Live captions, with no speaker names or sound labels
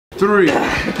3, 2,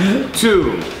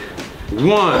 1.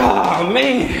 Oh,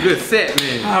 man. Good set,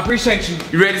 man. I appreciate you.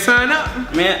 You ready to sign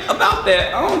up? Man, about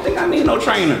that, I don't think I need no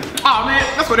trainer. Oh, man,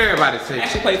 that's what everybody I says.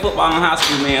 actually played football in high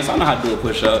school, man, so I know how to do a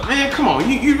push-up. Man, come on,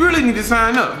 you really need to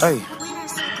sign up. Hey.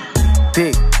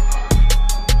 Dick.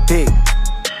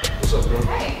 What's up, bro?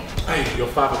 Hey. Hey, your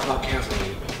 5 o'clock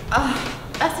canceling.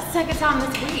 That's the second time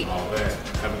this week. Oh, man.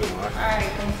 Have a good one. Alright,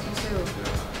 thanks you too.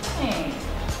 Thanks.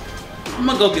 I'm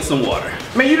gonna go get some water.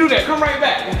 Man, you do that. Come right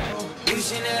back.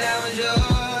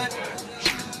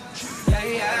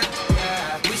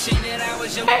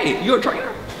 Hey, you a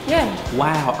trainer? Yeah.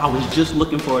 Wow, I was just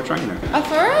looking for a trainer. Oh,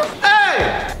 for real?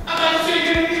 Hey! I thought you said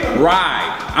you didn't.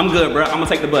 Right, I'm good, bro. I'm gonna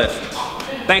take the bus.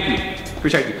 Thank you,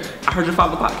 appreciate you. I heard your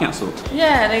 5 o'clock canceled.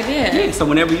 Yeah, they did. Yeah, so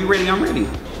whenever you're ready, I'm ready.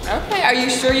 Okay, are you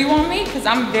sure you want me? Because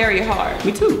I'm very hard.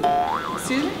 Me too.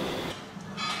 Excuse me?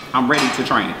 I'm ready to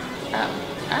train.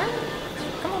 Alright.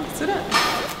 Come on, sit up.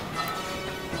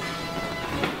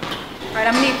 Alright,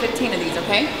 I'm gonna need 15 of these,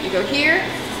 okay? You go here,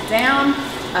 down,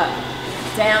 up,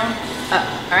 down, up.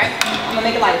 Alright? I'm gonna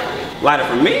make it lighter for you. Lighter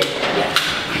for me? Yes.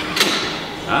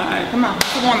 Alright. Come on,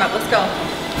 it's a warm up, let's go.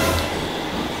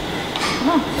 Come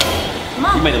on. Come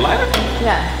on. You made it lighter?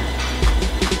 Yeah.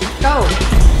 Go.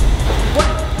 What?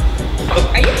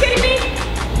 Are you kidding me?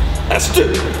 That's 2.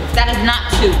 That is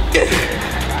not 2.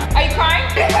 Are you crying?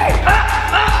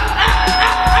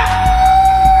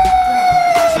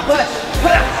 Push.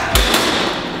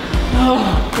 Oh,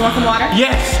 you want some water?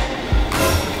 Yes.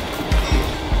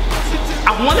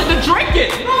 I wanted to drink it.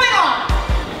 Moving on.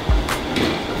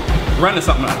 Running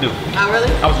something I do. Oh, really?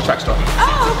 I was a track star.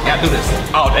 Oh, okay. Yeah, I do this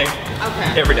all day.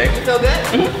 Okay. Every day. You feel good?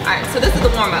 All right, so this is the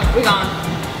warm up. We're gonna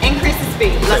increase the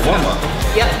speed. Let's go. warm up?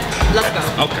 Yep, let's go.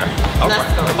 Okay. All Let's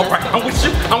right. go, All right. let's go. I'm with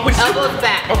you. I'm with you. Elbows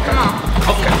back. Okay. Come on.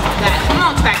 Okay. Back. Come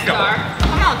on, track Go. star.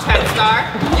 Come on, track star.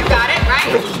 You got it,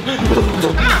 right? Come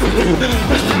on.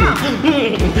 Come on.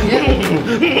 Yep.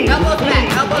 Elbows back.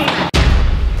 Elbows back.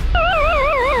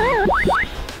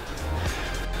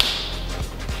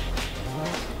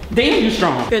 Damn, you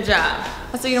strong. Good job.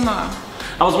 I'll see you tomorrow.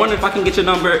 I was wondering if I can get your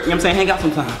number, you know what I'm saying, hang out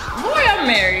sometime. Boy, I'm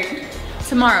married.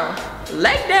 Tomorrow.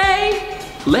 Leg day.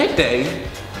 Leg day?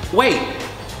 Wait,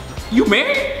 you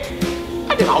married?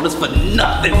 I did all this for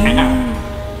nothing.